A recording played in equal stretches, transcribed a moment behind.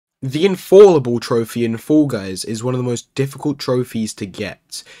The Infallible trophy in Fall Guys is one of the most difficult trophies to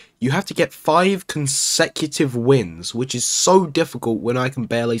get. You have to get 5 consecutive wins, which is so difficult when I can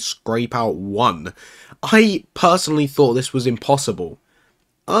barely scrape out 1. I personally thought this was impossible,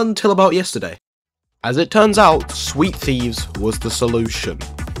 until about yesterday. As it turns out, Sweet Thieves was the solution.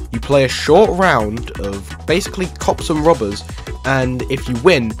 You play a short round of basically cops and robbers, and if you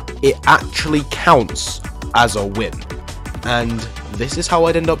win, it actually counts as a win. And this is how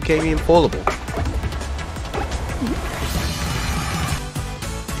I'd end up getting Infallible.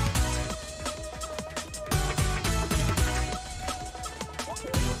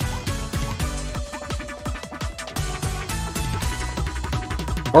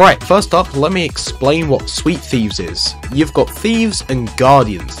 Alright, first up, let me explain what Sweet Thieves is. You've got Thieves and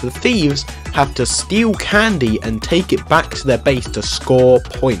Guardians. The Thieves have to steal candy and take it back to their base to score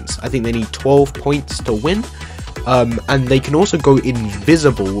points. I think they need 12 points to win. And they can also go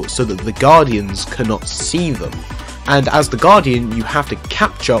invisible so that the Guardians cannot see them. And as the Guardian, you have to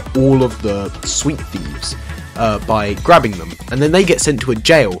capture all of the Sweet Thieves by grabbing them. And then they get sent to a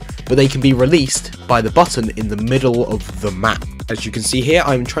jail, but they can be released by the button in the middle of the map. As you can see here,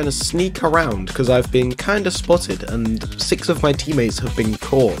 I'm trying to sneak around because I've been kind of spotted and 6 of my teammates have been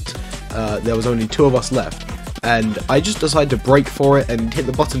caught. There was only 2 of us left. And I just decided to break for it and hit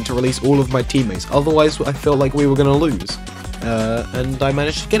the button to release all of my teammates, otherwise I felt like we were going to lose. And I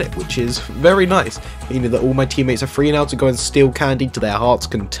managed to get it, which is very nice, meaning that all my teammates are free now to go and steal candy to their heart's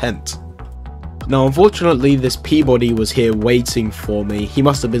content. Now unfortunately this Peabody was here waiting for me. He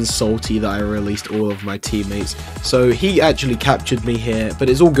must have been salty that I released all of my teammates, so he actually captured me here, but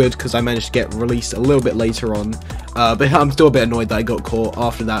it's all good because I managed to get released a little bit later on. But I'm still a bit annoyed that I got caught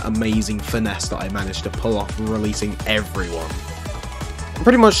after that amazing finesse that I managed to pull off, releasing everyone.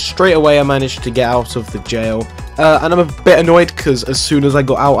 Pretty much straight away I managed to get out of the jail, and I'm a bit annoyed because as soon as I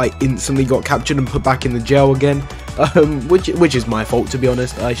got out I instantly got captured and put back in the jail again, which is my fault, to be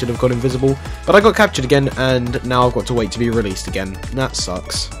honest. I should have gone invisible, but I got captured again and now I've got to wait to be released again. That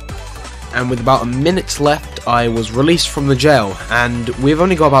sucks. And with about a minute left I was released from the jail, and we've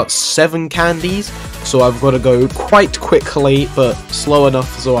only got about 7 candies, so I've got to go quite quickly but slow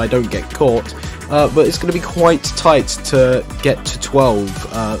enough so I don't get caught. But it's going to be quite tight to get to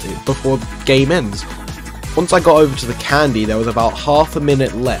 12 before the game ends. Once I got over to the candy, there was about half a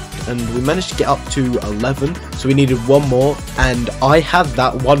minute left, and we managed to get up to 11, so we needed 1 more, and I had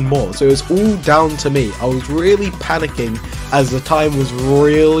that 1 more, so it was all down to me. I was really panicking as the time was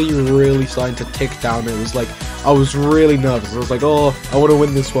really starting to tick down. It was like, I was really nervous. I was like, oh, I want to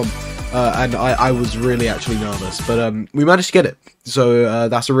win this one. And I was really actually nervous, but we managed to get it, so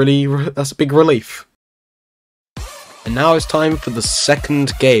that's a big relief. And now it's time for the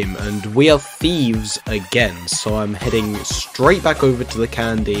second game, and we are Thieves again, so I'm heading straight back over to the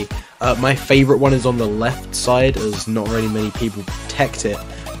candy. My favourite one is on the left side, as not really many people protect it,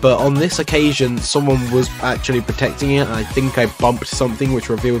 but on this occasion someone was actually protecting it, and I think I bumped something which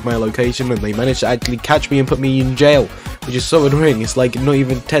revealed my location, and they managed to actually catch me and put me in jail, which is so annoying. It's like not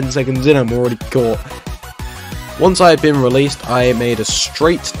even 10 seconds in I'm already caught. Once I had been released, I made a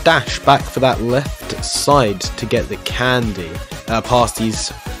straight dash back for that left side to get the candy, past these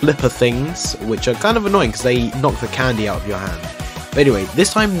flipper things, which are kind of annoying because they knock the candy out of your hand. But anyway,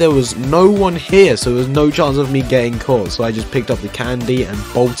 this time there was no one here, so there was no chance of me getting caught, so I just picked up the candy and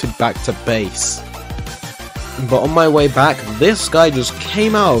bolted back to base. But on my way back, this guy just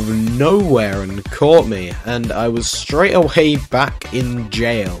came out of nowhere and caught me, and I was straight away back in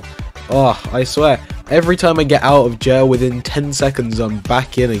jail. Oh, I swear, every time I get out of jail within 10 seconds I'm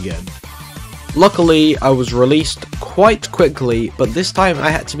back in again. Luckily, I was released quite quickly, but this time I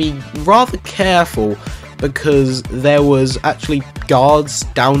had to be rather careful because there was actually guards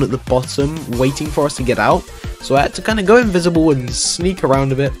down at the bottom waiting for us to get out, so I had to kind of go invisible and sneak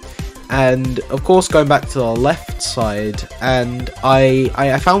around a bit. And of course going back to the left side, and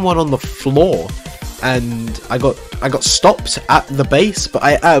I found one on the floor, and I got stopped at the base, but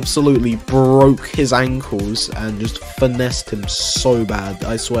I absolutely broke his ankles and just finessed him so bad.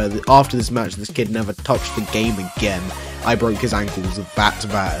 I swear that after this match this kid never touched the game again. I broke his ankles that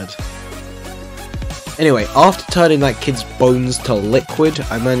bad. Anyway, after turning that kid's bones to liquid,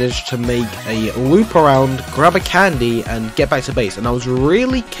 I managed to make a loop around, grab a candy, and get back to base. And I was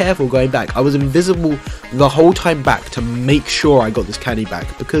really careful going back. I was invisible the whole time back to make sure I got this candy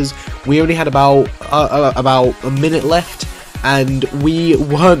back, because we only had about a minute left, and we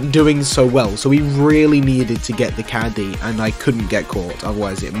weren't doing so well. So we really needed to get the candy, and I couldn't get caught,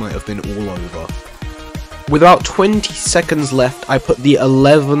 otherwise it might have been all over. With about 20 seconds left, I put the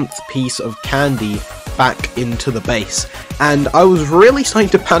 11th piece of candy back into the base, and I was really starting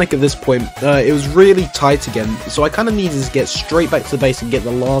to panic at this point. It was really tight again, so I kind of needed to get straight back to the base and get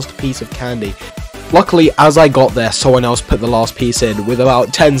the last piece of candy. Luckily, as I got there, someone else put the last piece in with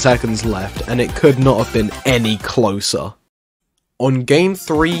about 10 seconds left, and it could not have been any closer. On game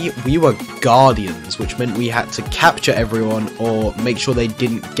 3, we were Guardians, which meant we had to capture everyone or make sure they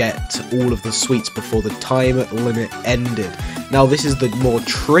didn't get all of the sweets before the time limit ended. Now, this is the more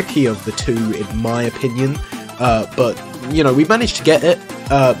tricky of the two, in my opinion, but, you know, we managed to get it,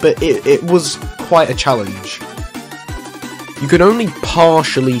 but it was quite a challenge. You could only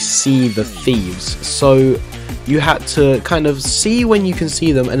partially see the thieves, so you had to kind of see when you can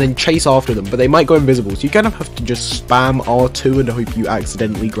see them and then chase after them, but they might go invisible, so you kind of have to just spam R2 and hope you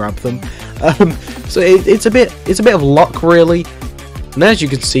accidentally grab them. So it's a bit of luck, really. And as you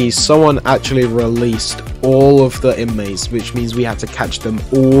can see, someone actually released all of the inmates, which means we had to catch them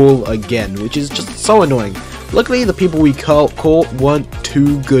all again, which is just so annoying. Luckily, the people we caught weren't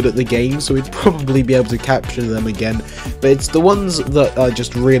too good at the game, so we'd probably be able to capture them again. But it's the ones that are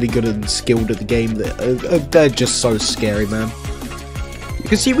just really good and skilled at the game that they're just so scary, man. You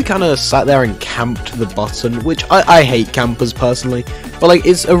can see we kind of sat there and camped the button, which I hate campers personally, but like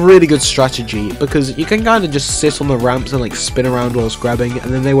it's a really good strategy because you can kind of just sit on the ramps and like spin around whilst grabbing,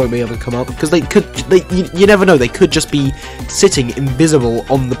 and then they won't be able to come up because you never know, they could just be sitting invisible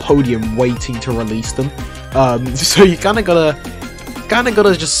on the podium waiting to release them. So you kind of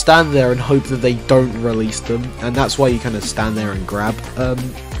gotta just stand there and hope that they don't release them, and that's why you kind of stand there and grab.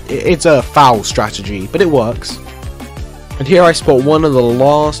 It's a foul strategy, but it works. And here I spot one of the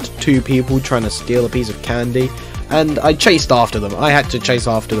last two people trying to steal a piece of candy, and I chased after them. I had to chase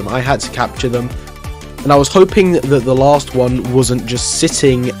after them. I had to capture them. And I was hoping that the last one wasn't just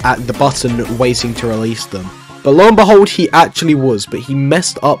sitting at the button waiting to release them. But lo and behold, he actually was, but he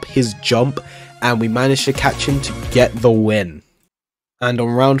messed up his jump, and we managed to catch him to get the win. And on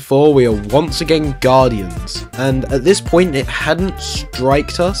round 4, we are once again Guardians. And at this point, it hadn't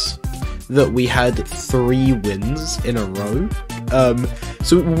striked us that we had 3 wins in a row.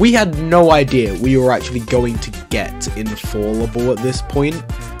 So we had no idea we were actually going to get Infallible at this point.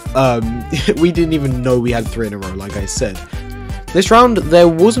 We didn't even know we had 3 in a row, like I said. This round, there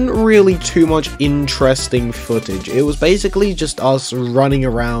wasn't really too much interesting footage. It was basically just us running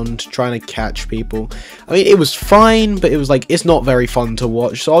around trying to catch people. I mean, it was fine, but it was like, it's not very fun to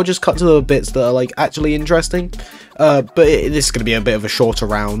watch, so I'll just cut to the bits that are like actually interesting. But this is going to be a bit of a shorter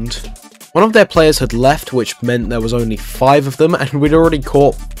round. One of their players had left, which meant there was only 5 of them, and we'd already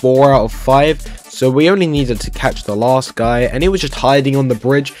caught 4 out of 5, so we only needed to catch the last guy, and he was just hiding on the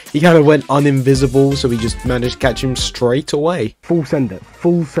bridge. He kind of went uninvisible, so we just managed to catch him straight away. Full send it,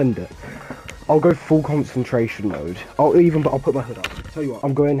 full send it. I'll go full concentration mode. I'll put my hood up. Tell you what,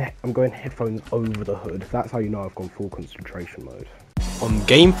 I'm going headphones over the hood. That's how you know I've gone full concentration mode. On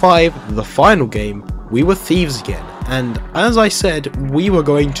game 5, the final game, we were thieves again, and as I said, we were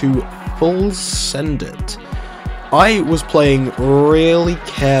going to full send it. I was playing really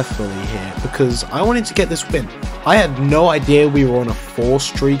carefully here because I wanted to get this win. I had no idea we were on a 4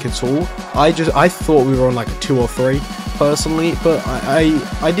 streak at all. I thought we were on like a 2 or 3 personally, but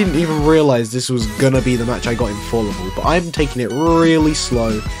I didn't even realize this was gonna be the match I got Infallible. But I'm taking it really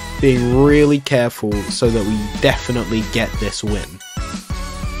slow, being really careful so that we definitely get this win.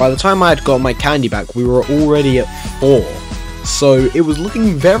 By the time I had got my candy back, we were already at 4. So it was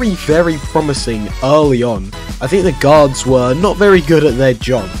looking very, very promising early on. I think the guards were not very good at their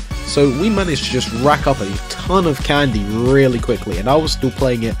job. So we managed to just rack up a ton of candy really quickly, and I was still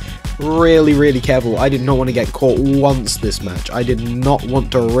playing it really, really careful. I did not want to get caught once this match. I did not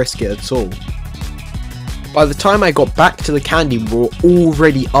want to risk it at all. By the time I got back to the candy, we were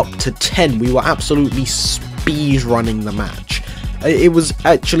already up to 10. We were absolutely speed running the match. It was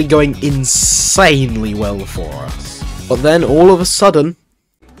actually going insanely well for us. But then, all of a sudden...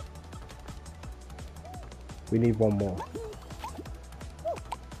 We need one more.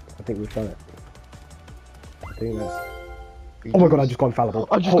 I think we've done it. I think that's... Oh my god, I just got Infallible.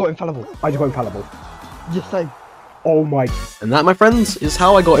 I just got Infallible. Yes, same. Oh my... And that, my friends, is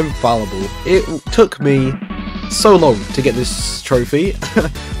how I got Infallible. It took me so long to get this trophy.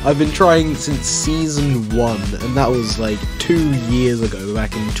 I've been trying since season 1, and that was like 2 years ago,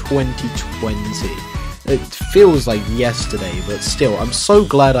 back in 2020. It feels like yesterday, but still, I'm so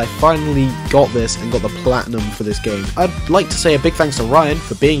glad I finally got this and got the platinum for this game. I'd like to say a big thanks to Ryan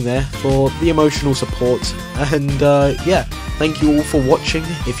for being there, for the emotional support, and yeah, thank you all for watching.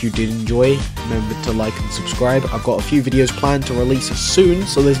 If you did enjoy, remember to like and subscribe. I've got a few videos planned to release soon,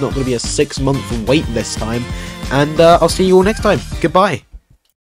 so there's not going to be a 6-month wait this time, and I'll see you all next time. Goodbye.